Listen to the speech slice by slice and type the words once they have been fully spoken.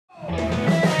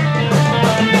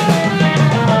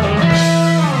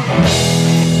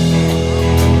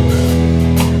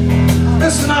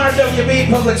to be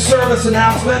public service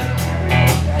announcement.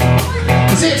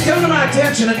 You see, it's come to my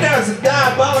attention that there's a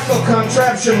diabolical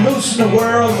contraption loose in the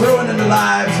world, ruining the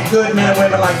lives of good men and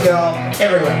women like y'all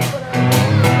everywhere.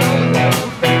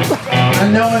 I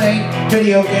know it ain't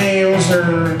video games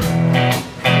or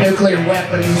nuclear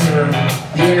weapons or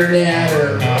the internet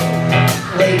or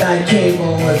late-night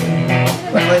cable.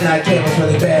 Well, late-night cable's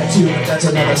really bad too, but that's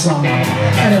another song.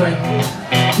 Anyway,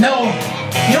 no.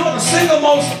 You know what the single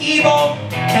most evil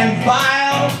and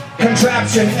vile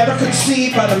contraption ever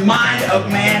conceived by the mind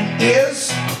of man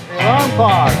is? Alarm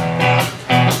clock.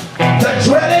 The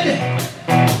dreaded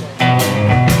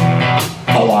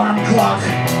alarm clock.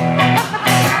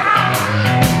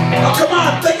 Oh, come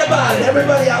on, think about it.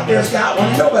 Everybody out there's got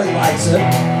one. Nobody likes it.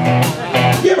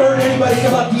 You ever heard anybody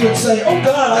come up to you and say, "Oh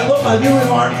God, I love my new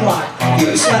alarm clock"?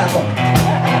 You slap them.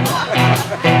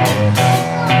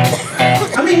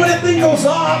 I mean, when that thing goes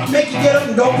off, make you get up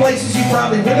and go places you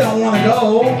probably really don't want to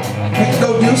go. Make you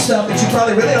go do stuff that you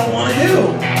probably really don't want to do.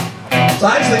 So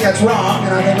I just think that's wrong,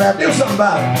 and I think we have to do something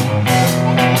about it.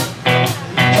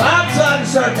 So I decided to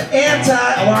start the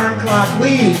Anti-Alarm Clock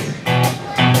League.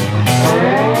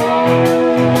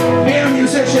 Being a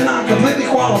musician, I'm completely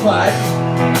qualified.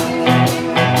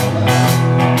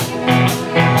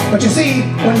 But you see,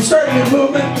 when you start a new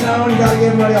movement, you know, you gotta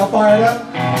get everybody all fired up.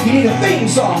 You need a theme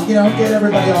song, you know, get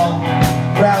everybody all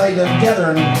rallied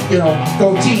together and, you know,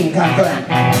 go team kind of thing.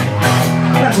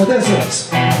 That's what this is.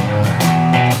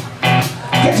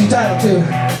 Catchy title too.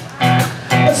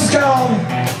 This is called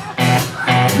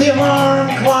The Alarm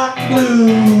Clock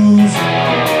Blues.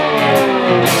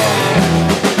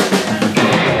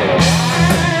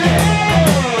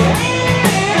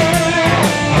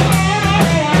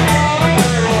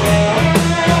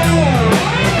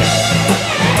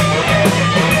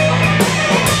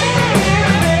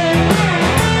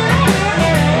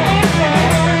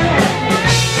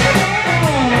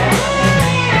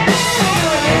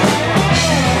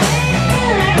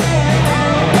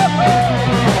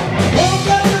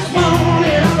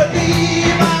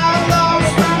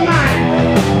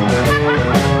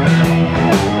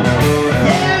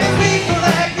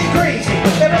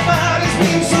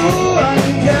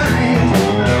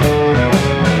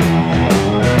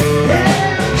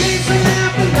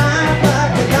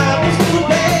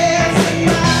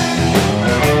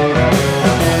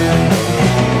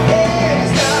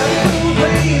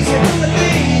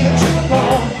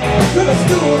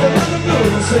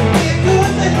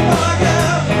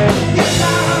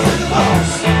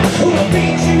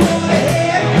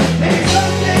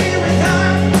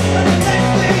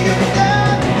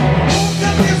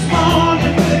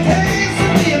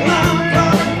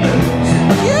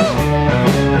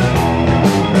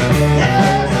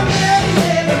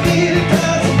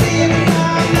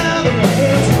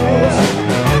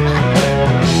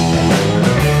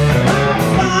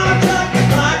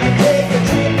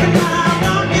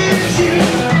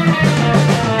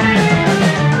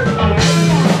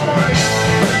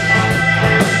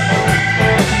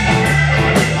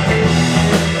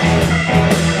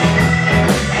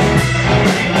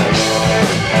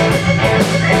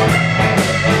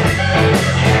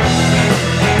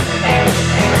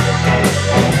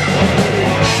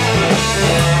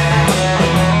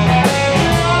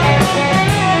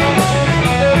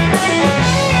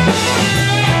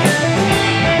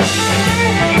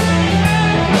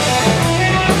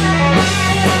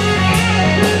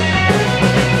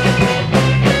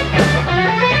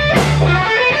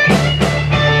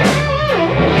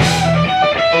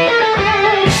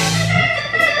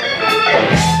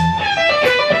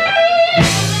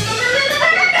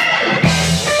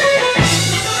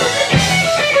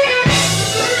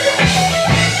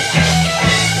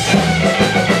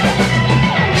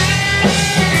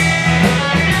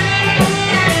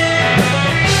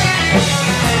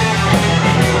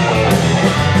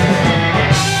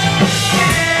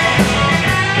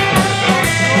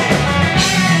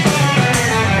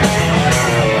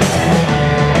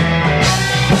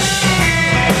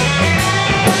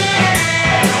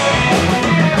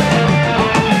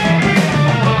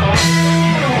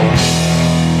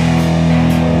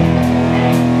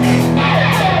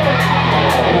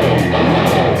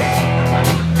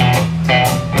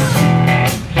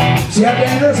 See how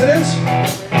dangerous it is?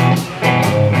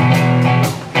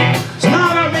 So now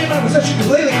that I've made my position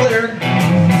completely clear,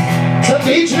 it's up to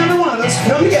each and every one of us to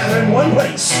come together in one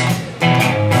place.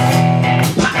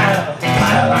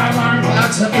 Pile our alarm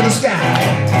clocks up to the sky.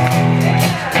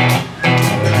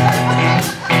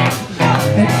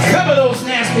 And cover those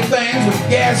nasty things with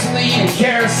gas gasoline and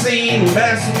kerosene and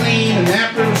Vaseline and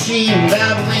after machine and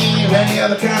Valvoline and any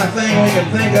other kind of thing we can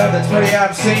think of that's pretty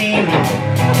obscene.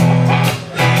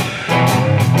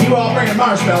 You all bring the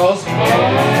marshmallows.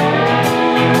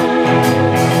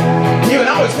 You can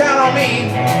always count on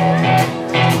me.